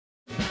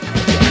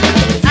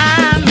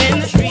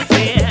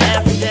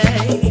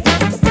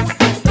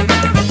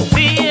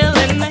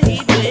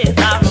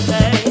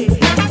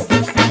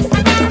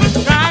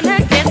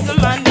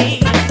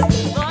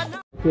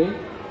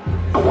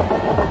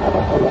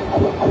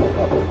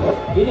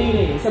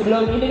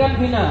sebelum ini kan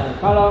final.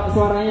 Kalau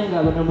suaranya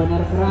nggak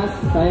benar-benar keras,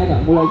 saya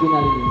nggak mulai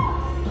final ini.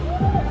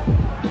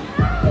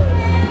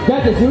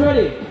 Judges, you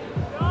ready?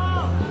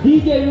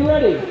 DJ, you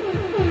ready?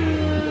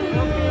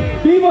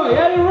 B-boy,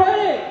 are you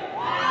ready?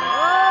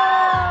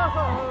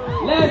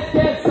 Let's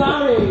get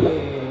sorry.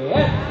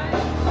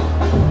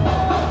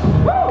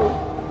 Woo!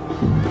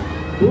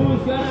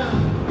 Who's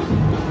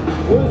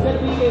gonna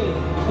begin?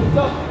 Let's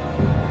go.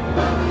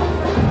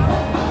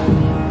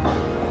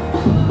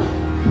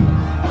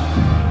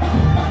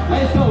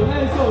 Let's go,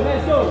 let's go,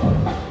 let's go.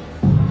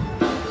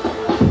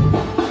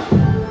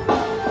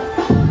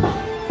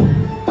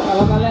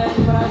 Kalau kalian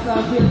merasa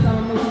feel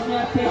sama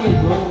musiknya, take it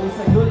bro, it's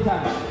a good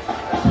time.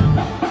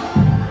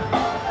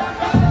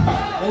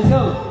 Let's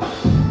go.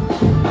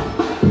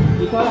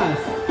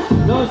 Nicholas,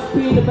 no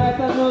speed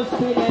battle, no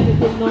speed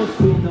anything, no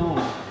speed, no.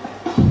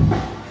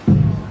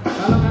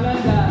 Kalau kalian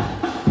nggak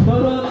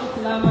turun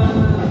selama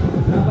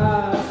berapa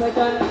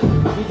second,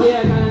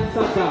 DJ akan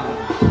shutdown.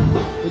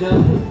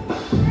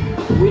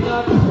 We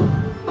not.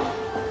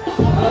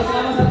 Kalau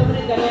selama 1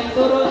 menit gak ada yang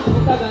turun,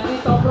 kita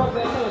ganti top rock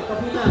battle ke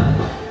final.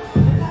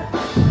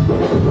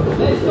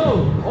 Let's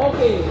go.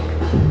 Okay.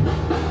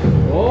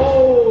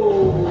 Oh,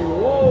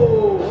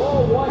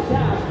 watch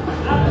out.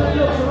 After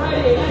you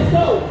ready, let's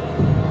go.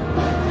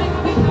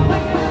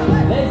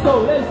 Let's go,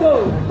 let's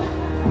go.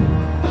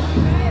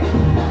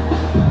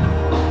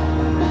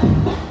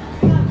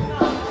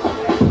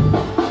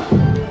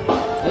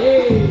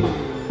 Hey.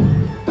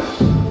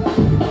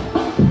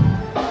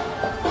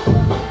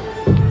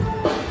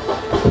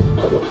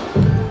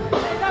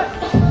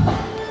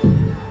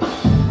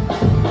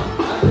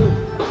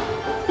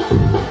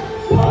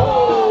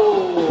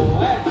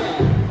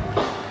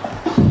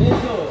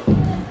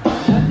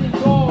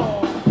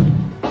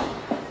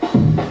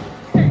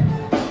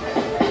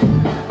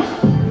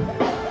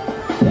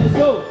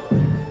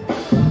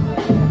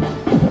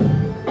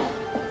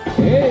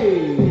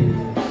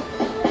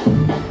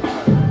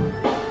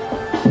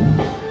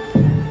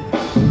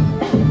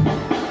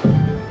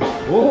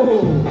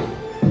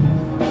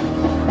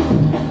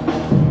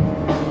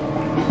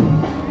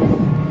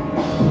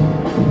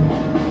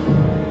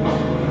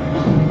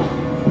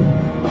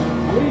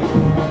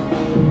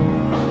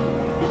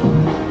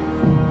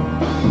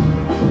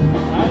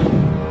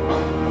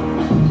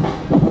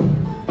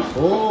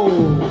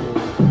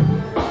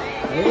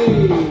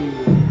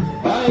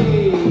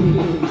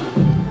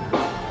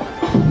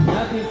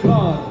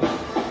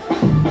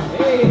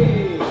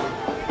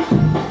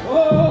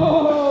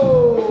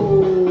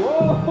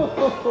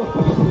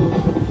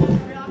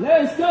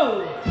 Let's go!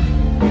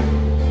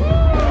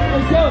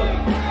 Let's go!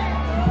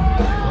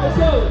 Let's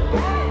go!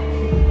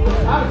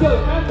 Arjun,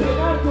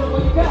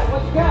 what you got?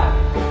 What you got?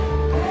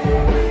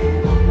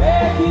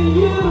 Baby,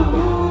 you!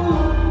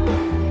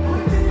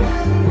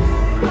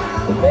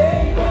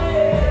 Baby!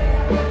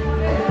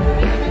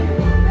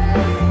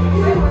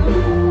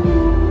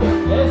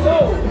 Let's go!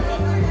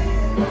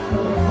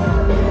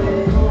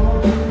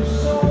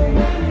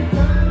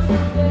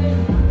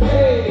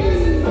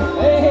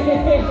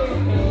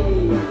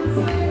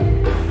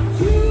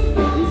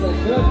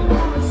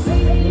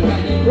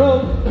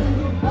 Bro,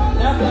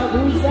 now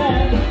who's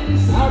that?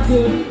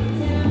 Arjun.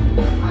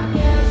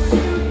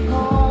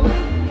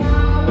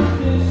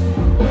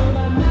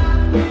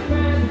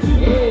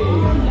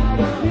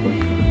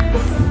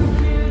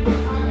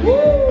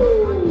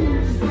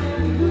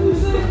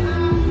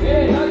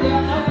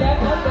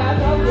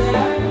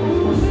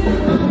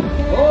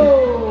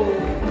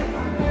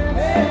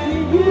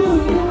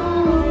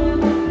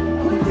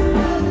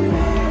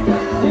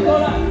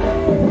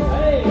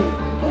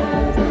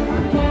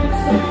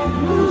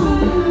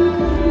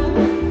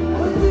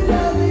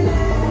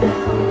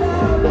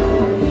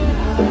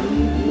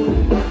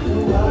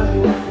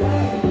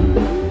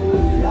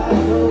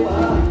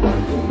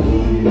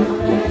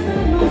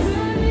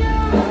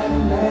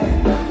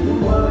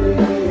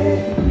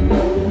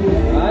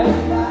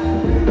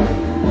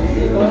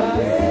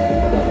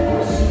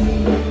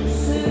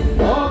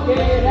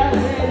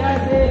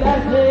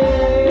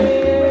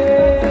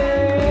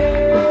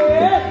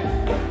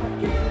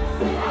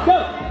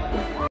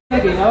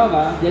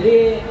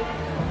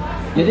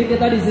 Jadi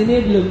kita di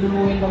sini belum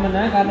nemuin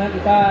pemenang karena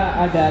kita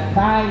ada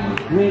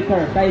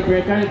tiebreaker.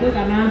 Tiebreaker itu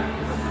karena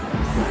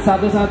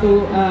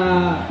satu-satu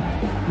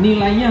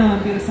nilainya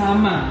hampir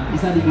sama,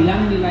 bisa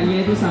dibilang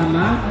nilainya itu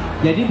sama.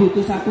 Jadi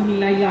butuh satu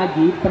nilai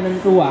lagi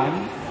penentuan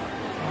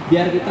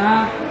biar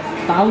kita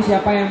tahu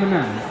siapa yang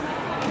menang.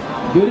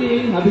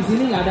 Jadi habis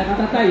ini nggak ada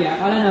kata tai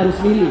ya, kalian harus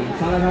milih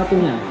salah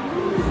satunya.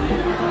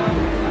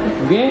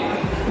 Oke?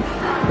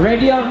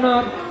 Ready or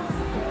not?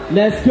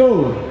 Let's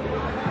go.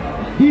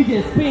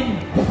 DJ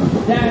spin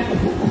that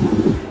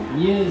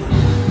music.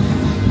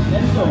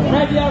 Let's go.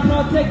 Ready or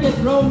not, take it,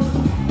 bro.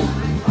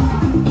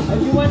 If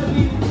you want to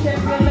be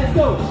champion, let's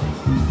go.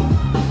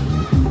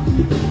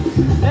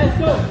 Let's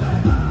go.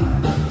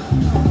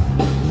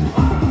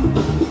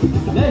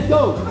 Let's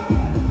go.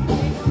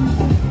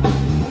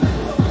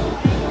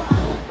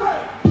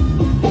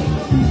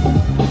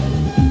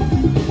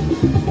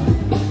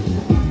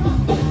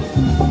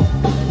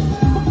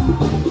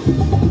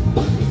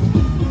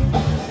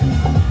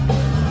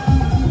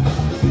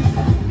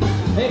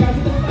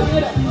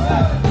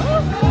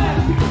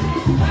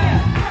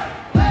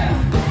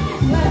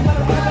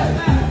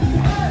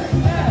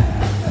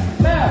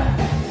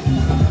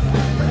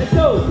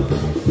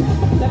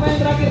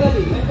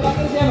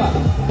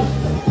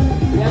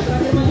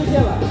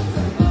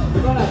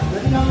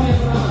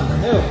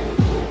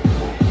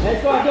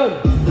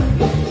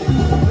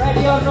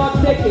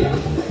 Take it.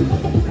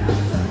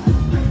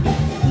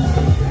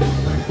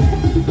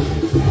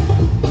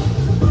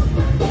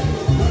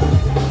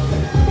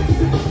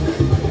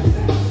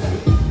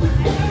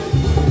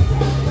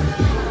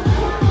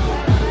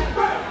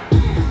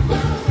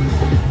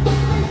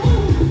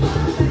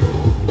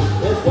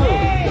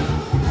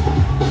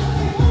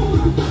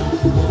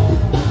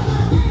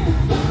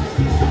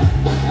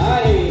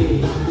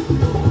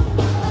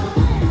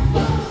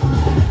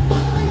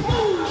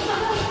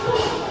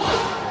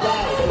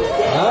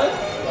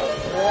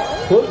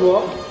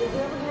 Football.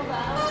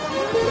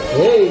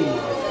 Hey.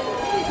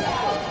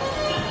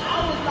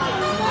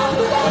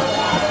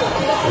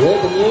 With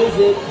the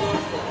music.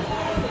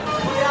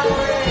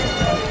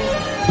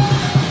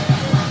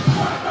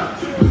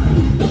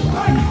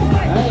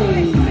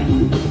 Hey.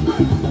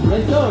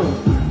 Let's go.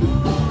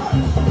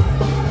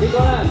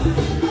 Nicholas.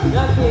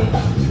 Nuttin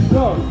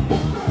FLOORZ.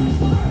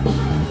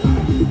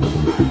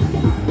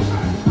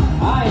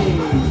 Hi.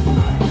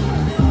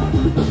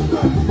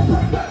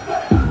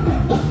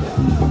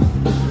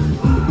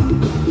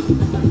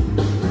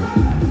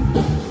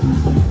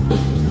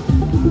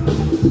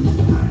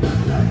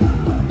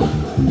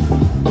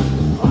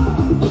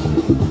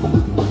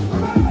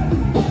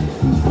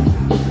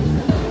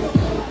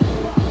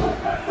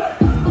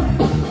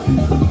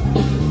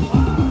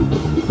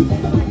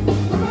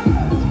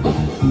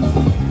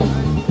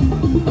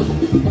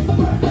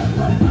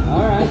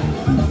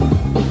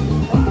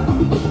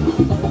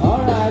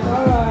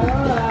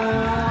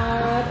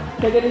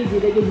 Take it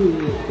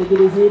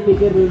easy,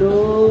 pikir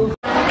dulu.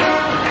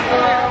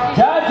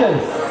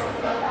 Judges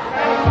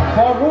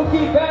for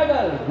Rookie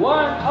Battle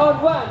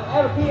 1-on-1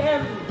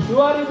 RPM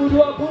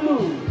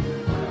 2020.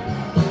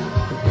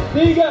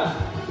 3,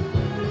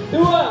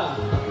 2,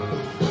 1.